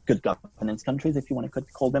 or good governance countries, if you want to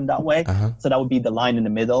call them that way. Uh-huh. So that would be the line in the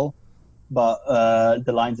middle, but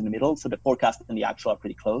the lines in the middle. So the forecast and the actual are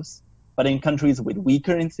pretty close. But in countries with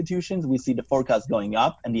weaker institutions, we see the forecast going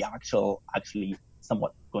up and the actual actually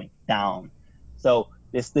somewhat going down. So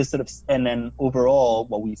this sort of, and then overall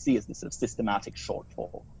what we see is this sort of systematic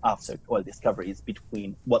shortfall after oil discoveries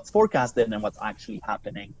between what's forecasted and what's actually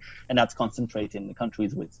happening. And that's concentrated in the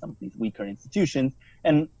countries with some of these weaker institutions.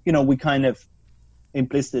 And, we kind of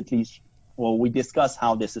implicitly, we discuss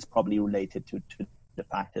how this is probably related to the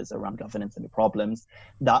factors around governance and the problems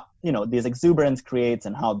that, this exuberance creates,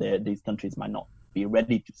 and how these countries might not be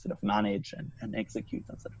ready to sort of manage and execute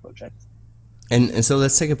on such projects. And so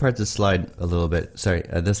let's take apart this slide a little bit. Sorry,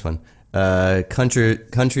 this one.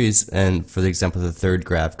 Countries, and for the example of the third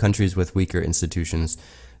graph, countries with weaker institutions.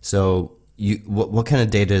 So what kind of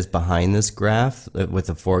data is behind this graph with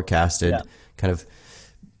the forecasted kind of,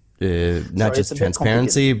 not just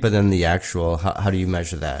transparency, but then the actual, how do you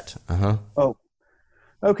measure that? Uh-huh. Oh,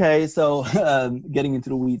 okay. So getting into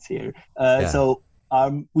the weeds here. So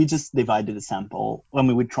we just divided a sample. I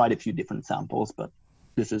mean, we tried a few different samples, but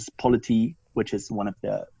this is Polity, which is one of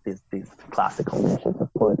these classical measures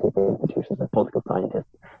of political institutions that political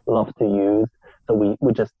scientists love to use. So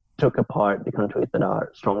we just took apart the countries that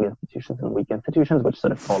are strong institutions and weak institutions, which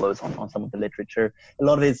sort of follows on some of the literature. A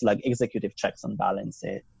lot of it is like executive checks on balance,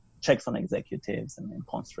 checks on executives and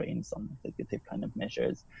constraints on executive kind of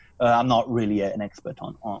measures. I'm not really an expert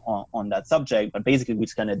on that subject, but basically we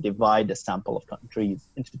just kind of divide the sample of countries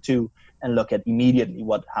into two and look at immediately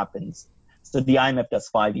what happens. So the IMF does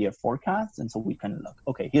 5-year forecasts, and so we kind of look,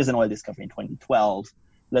 okay, here's an oil discovery in 2012.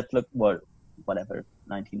 Let's look whatever,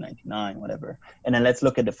 1999, whatever. And then let's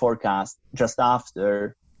look at the forecast just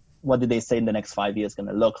after. What do they say in the next 5 years going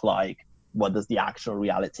to look like? What does the actual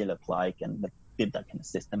reality look like? And did that kind of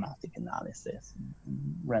systematic analysis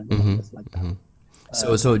and random numbers like that.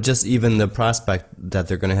 Mm-hmm. So just even the prospect that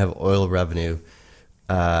they're going to have oil revenue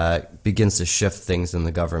begins to shift things in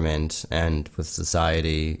the government and with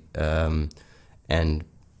society, and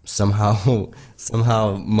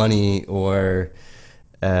somehow money or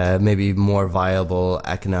maybe more viable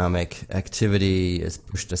economic activity is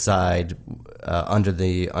pushed aside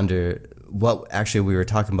under what actually we were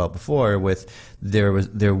talking about before, with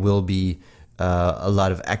there will be a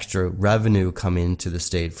lot of extra revenue coming to the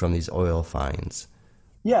state from these oil finds.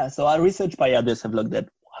 Yeah, so our research by others have looked at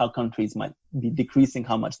how countries might be decreasing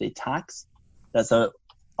how much they tax. That's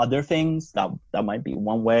other things that might be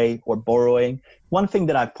one way, or borrowing. One thing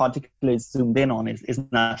that I've particularly zoomed in on is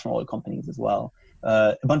national oil companies as well.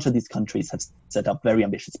 A bunch of these countries have set up very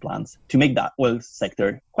ambitious plans to make that oil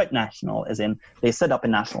sector quite national, as in they set up a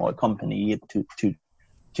national oil company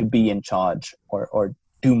to be in charge or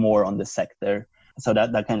do more on the sector. So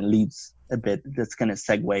that kind of leads a bit, that's going to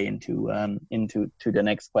segue into the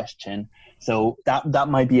next question. So that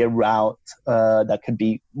might be a route that could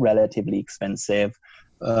be relatively expensive.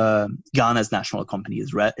 Ghana's national company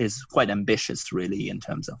is quite ambitious, really, in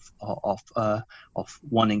terms of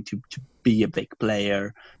wanting to be a big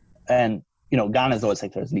player. And Ghana's oil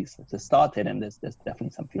sector at least has started, and there's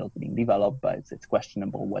definitely some fields being developed, but it's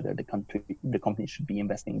questionable whether the company should be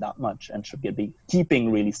investing that much, and should be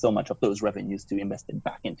keeping really so much of those revenues to invest it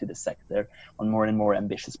back into the sector on more and more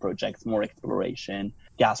ambitious projects, more exploration,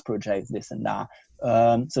 gas projects, this and that.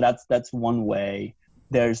 So that's one way.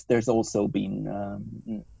 There's also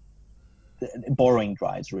been borrowing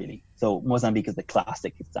drives, really. So Mozambique is the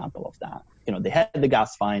classic example of that. They had the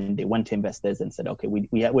gas find, they went to investors and said, okay,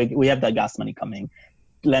 we have that gas money coming,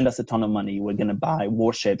 lend us a ton of money, we're going to buy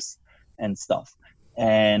warships and stuff.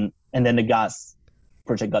 And then the gas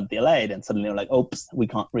project got delayed, and suddenly they're like, oops, we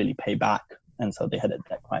can't really pay back. And so they had a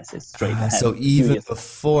debt crisis straight ahead. So even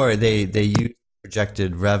before they used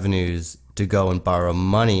projected revenues to go and borrow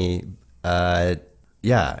money, and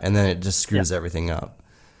then it just screws everything up.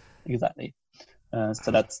 Exactly.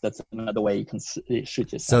 So that's another way you can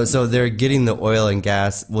shoot yourself. So they're getting the oil and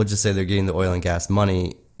gas. We'll just say they're getting the oil and gas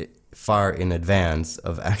money far in advance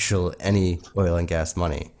of actual any oil and gas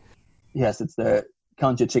money. Yes, it's the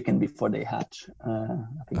count your chicken before they hatch. I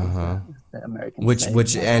think it's the American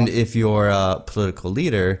which and if you're a political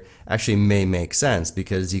leader, actually may make sense,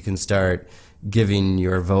 because you can start giving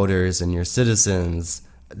your voters and your citizens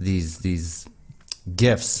these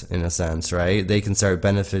gifts, in a sense, right? They can start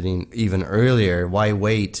benefiting even earlier. Why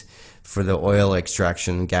wait for the oil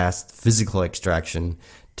extraction, gas, physical extraction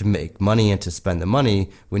to make money and to spend the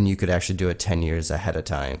money when you could actually do it 10 years ahead of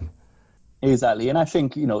time? Exactly. And I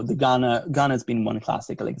think, the Ghana's been one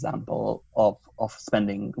classical example of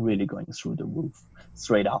spending really going through the roof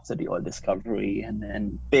straight after the oil discovery, and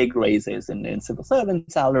then big raises in civil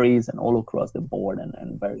servant salaries and all across the board,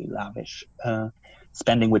 and very lavish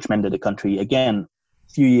spending, which meant that the country, again,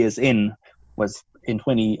 a few years in, was in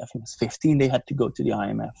 2015, they had to go to the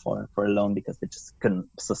IMF for a loan because they just couldn't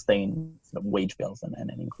sustain wage bills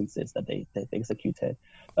and increases that they executed.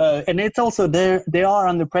 And it's also, they are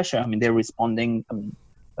under pressure. I mean, they're responding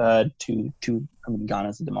to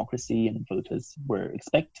Ghana's democracy, and voters were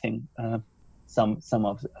expecting some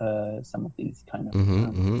of these kind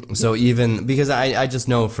of. So even because I just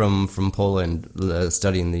know from Poland,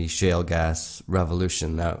 studying the shale gas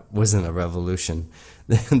revolution, that wasn't a revolution.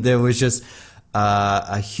 There was just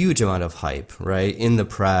a huge amount of hype, right? In the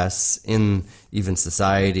press, in even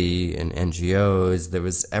society and NGOs, there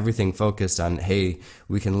was everything focused on, hey,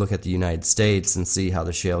 we can look at the United States and see how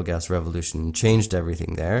the shale gas revolution changed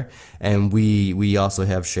everything there. And we also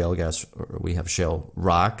have shale gas, we have shale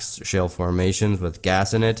rocks, shale formations with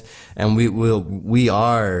gas in it, and we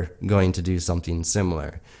are going to do something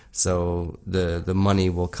similar. So the money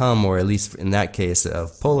will come, or at least in that case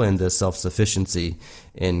of Poland, the self-sufficiency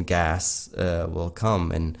in gas will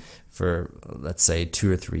come. And for, let's say,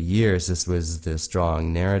 2 or 3 years, this was the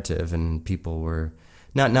strong narrative, and people were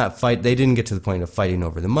they didn't get to the point of fighting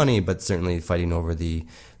over the money, but certainly fighting over the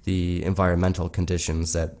environmental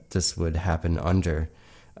conditions that this would happen under.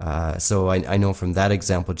 So I know from that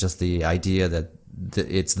example, just the idea that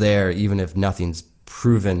it's there, even if nothing's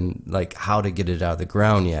proven like how to get it out of the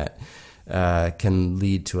ground yet, can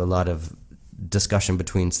lead to a lot of discussion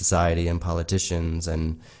between society and politicians,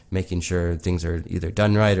 and making sure things are either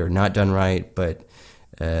done right or not done right. But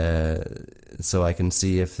so I can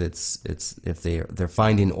see if if they're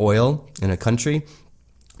finding oil in a country,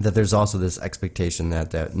 that there's also this expectation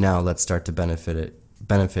that now let's start to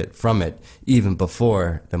benefit from it even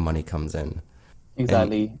before the money comes in.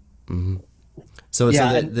 Exactly. So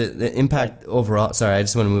the impact overall, sorry, I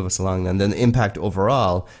just want to move us along then. Then the impact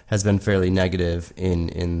overall has been fairly negative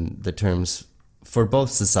in the terms for both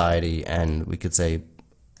society and, we could say,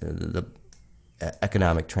 the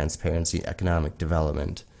economic transparency, economic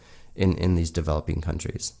development in these developing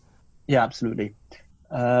countries. Yeah, absolutely.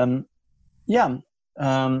 Shall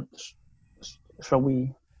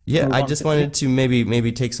we? Yeah, I just wanted to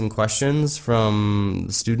maybe take some questions from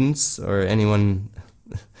students or anyone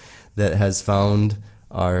that has found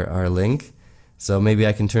our link. So maybe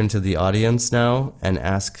I can turn to the audience now and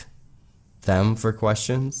ask them for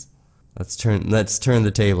questions. Let's turn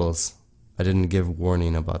the tables. I didn't give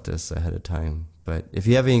warning about this ahead of time, but if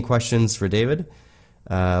you have any questions for David,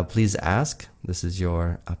 please ask. This is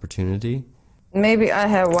your opportunity. Maybe I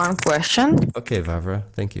have one question. Okay, Vavra,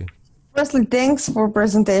 thank you. Firstly, thanks for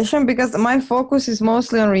presentation, because my focus is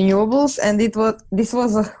mostly on renewables, and this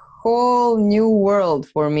was a whole new world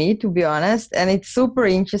for me, to be honest, and it's super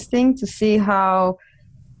interesting to see how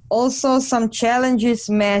also some challenges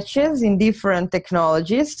matches in different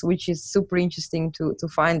technologies, which is super interesting to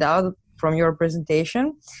find out from your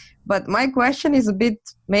presentation. But my question is a bit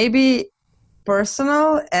maybe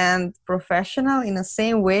personal and professional in the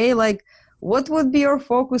same way, like, what would be your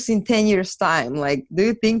focus in 10 years time? Like, do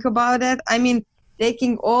you think about it? I mean,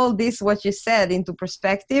 taking all this, what you said, into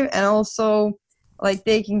perspective, and also like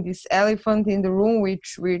taking this elephant in the room,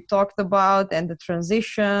 which we talked about, and the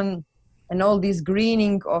transition and all this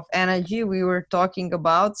greening of energy we were talking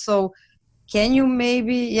about. So can you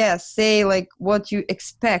maybe, say like what you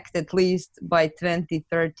expect at least by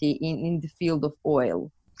 2030 in the field of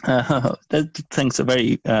oil? That's a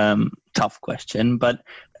very tough question, but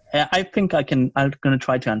I think I'm going to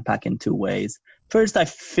try to unpack in two ways. First, I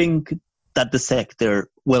think that the sector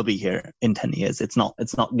will be here in 10 years. It's not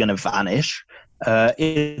going to vanish.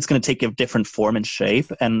 It's going to take a different form and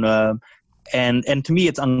shape, and to me,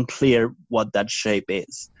 it's unclear what that shape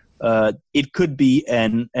is. It could be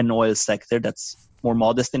an oil sector that's more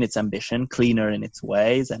modest in its ambition, cleaner in its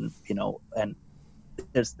ways, and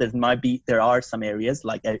there are some areas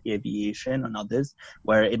like aviation and others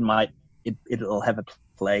where it'll have a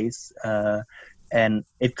place, and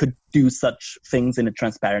it could do such things in a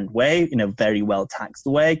transparent way, in a very well taxed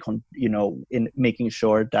way, in making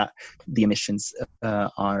sure that the emissions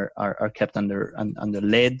are kept under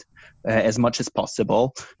lid as much as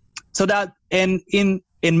possible. So that in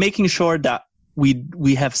making sure that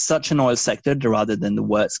we have such an oil sector rather than the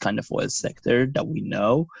worst kind of oil sector that we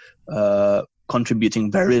know,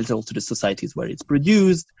 contributing very little to the societies where it's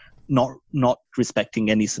produced, not respecting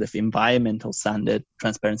any sort of environmental standard,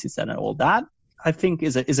 transparency standard, all that, I think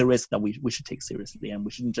is a risk that we should take seriously, and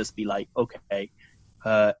we shouldn't just be like, okay,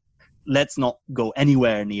 let's not go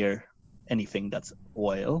anywhere near anything that's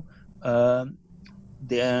oil. My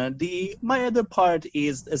other part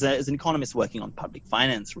is as an economist working on public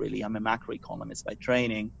finance. Really, I'm a macroeconomist by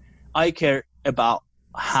training. I care about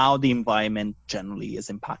how the environment generally is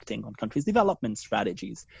impacting on countries' development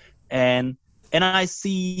strategies, and I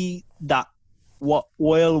see that what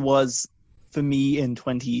oil was for me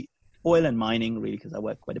oil and mining, really, because I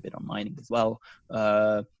work quite a bit on mining as well,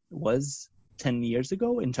 was 10 years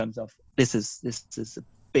ago in terms of this is a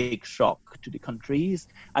big shock to the countries.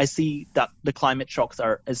 I see that the climate shocks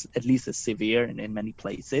are at least as severe in many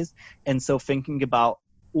places. And so thinking about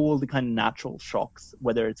all the kind of natural shocks,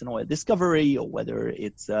 whether it's an oil discovery or whether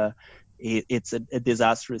it's a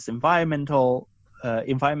disastrous environmental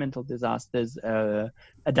disasters,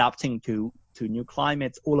 adapting to new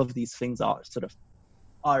climates, all of these things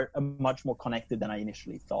are much more connected than I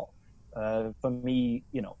initially thought. For me,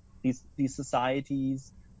 these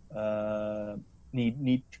societies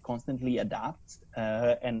need to constantly adapt,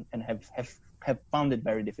 and have found it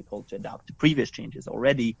very difficult to adapt to previous changes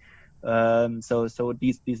already. So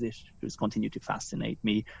these issues continue to fascinate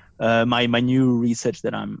me. My new research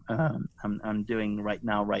that I'm doing right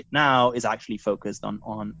now is actually focused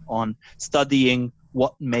on studying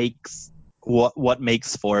what makes for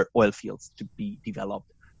oil fields to be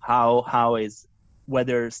developed. How is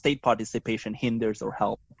whether state participation hinders or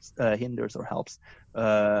helps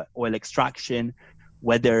oil extraction,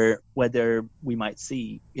 whether we might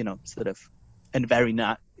see if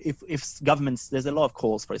governments, there's a lot of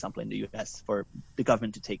calls, for example, in the US for the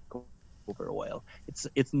government to take over oil.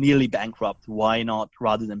 It's nearly bankrupt. Why not,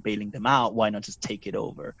 rather than bailing them out, why not just take it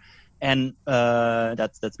over? And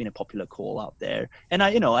that's been a popular call out there. And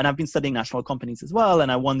I've been studying national companies as well,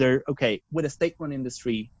 and I wonder, okay, would a state-run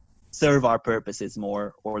industry serve our purposes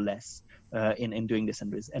more or less in doing this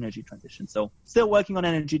energy transition? So still working on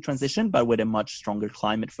energy transition, but with a much stronger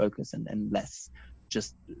climate focus and less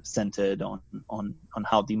just centered on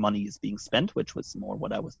how the money is being spent, which was more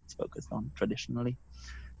what I was focused on traditionally.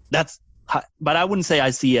 But I wouldn't say I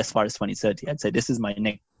see as far as 2030. I'd say this is my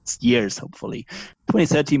next years, hopefully.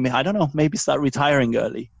 2030, I don't know, maybe start retiring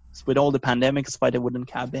early. With all the pandemics, fight a wooden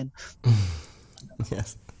cabin.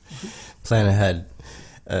 Yes. Plan ahead.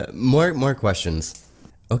 More questions.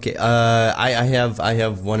 Okay, I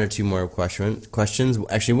have one or two more questions.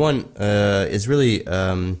 Actually, one is really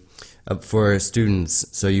for students.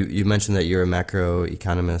 So you mentioned that you're a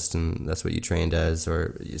macroeconomist, and that's what you trained as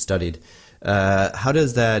or you studied. How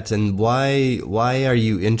does that, and why are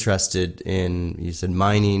you interested in, you said,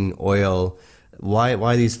 mining, oil?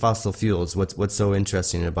 Why these fossil fuels? What's so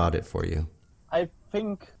interesting about it for you? I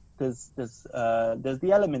think there's the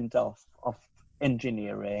element of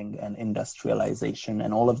engineering and industrialization,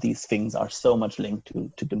 and all of these things are so much linked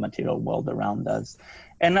to the material world around us.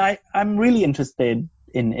 And I'm really interested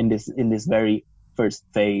in this very first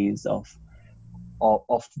phase of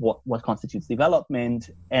what constitutes development,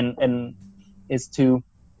 and is to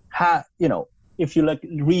have, if you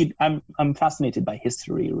read, I'm fascinated by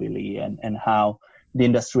history really, and how the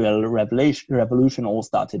industrial revolution all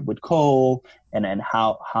started with coal, and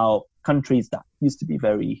how countries that used to be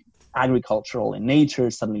very agricultural in nature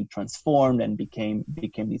suddenly transformed and became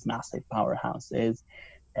these massive powerhouses.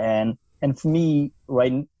 And for me,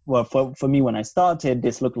 for me when I started,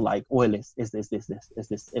 this looked like oil is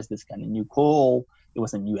this kind of new coal. It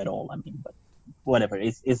wasn't new at all, but whatever.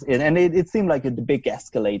 It seemed like the big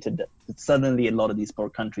escalated that suddenly a lot of these poor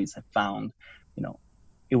countries have found,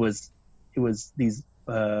 it was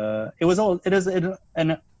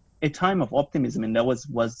a time of optimism, and that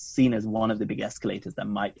was seen as one of the big escalators that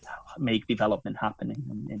might make development happen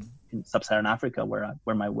in sub-Saharan Africa,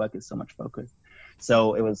 where my work is so much focused.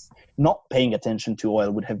 So it was not paying attention to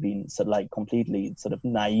oil would have been completely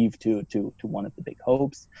naive to one of the big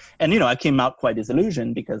hopes. And I came out quite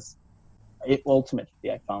disillusioned, because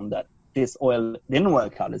ultimately I found that this oil didn't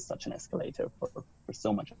work out as such an escalator for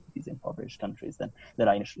so much of these impoverished countries that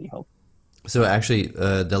I initially hoped. So actually,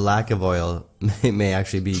 the lack of oil may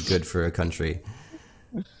actually be good for a country.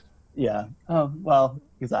 Yeah. Oh, well,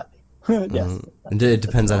 exactly. Yes. It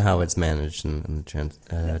depends on how it's managed and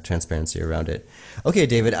the transparency around it. Okay,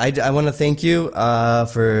 David, I want to thank you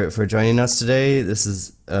for joining us today. This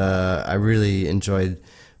is I really enjoyed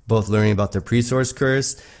both learning about the pre-source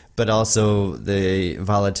curse, but also the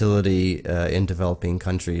volatility in developing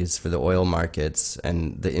countries for the oil markets,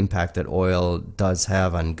 and the impact that oil does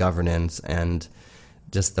have on governance, and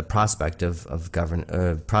just the prospect of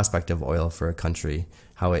oil for a country,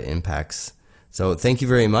 how it impacts. So thank you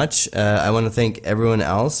very much. I want to thank everyone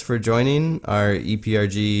else for joining our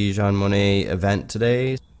EPRG Jean Monnet event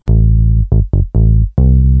today.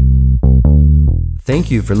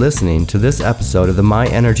 Thank you for listening to this episode of the My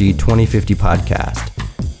Energy 2050 podcast.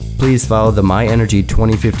 Please follow the My Energy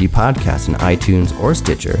 2050 podcast on iTunes or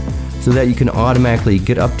Stitcher so that you can automatically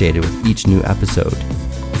get updated with each new episode.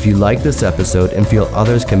 If you like this episode and feel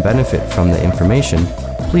others can benefit from the information,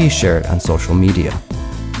 please share it on social media.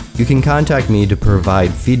 You can contact me to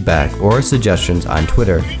provide feedback or suggestions on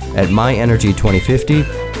Twitter at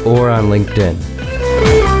MyEnergy2050 or on LinkedIn.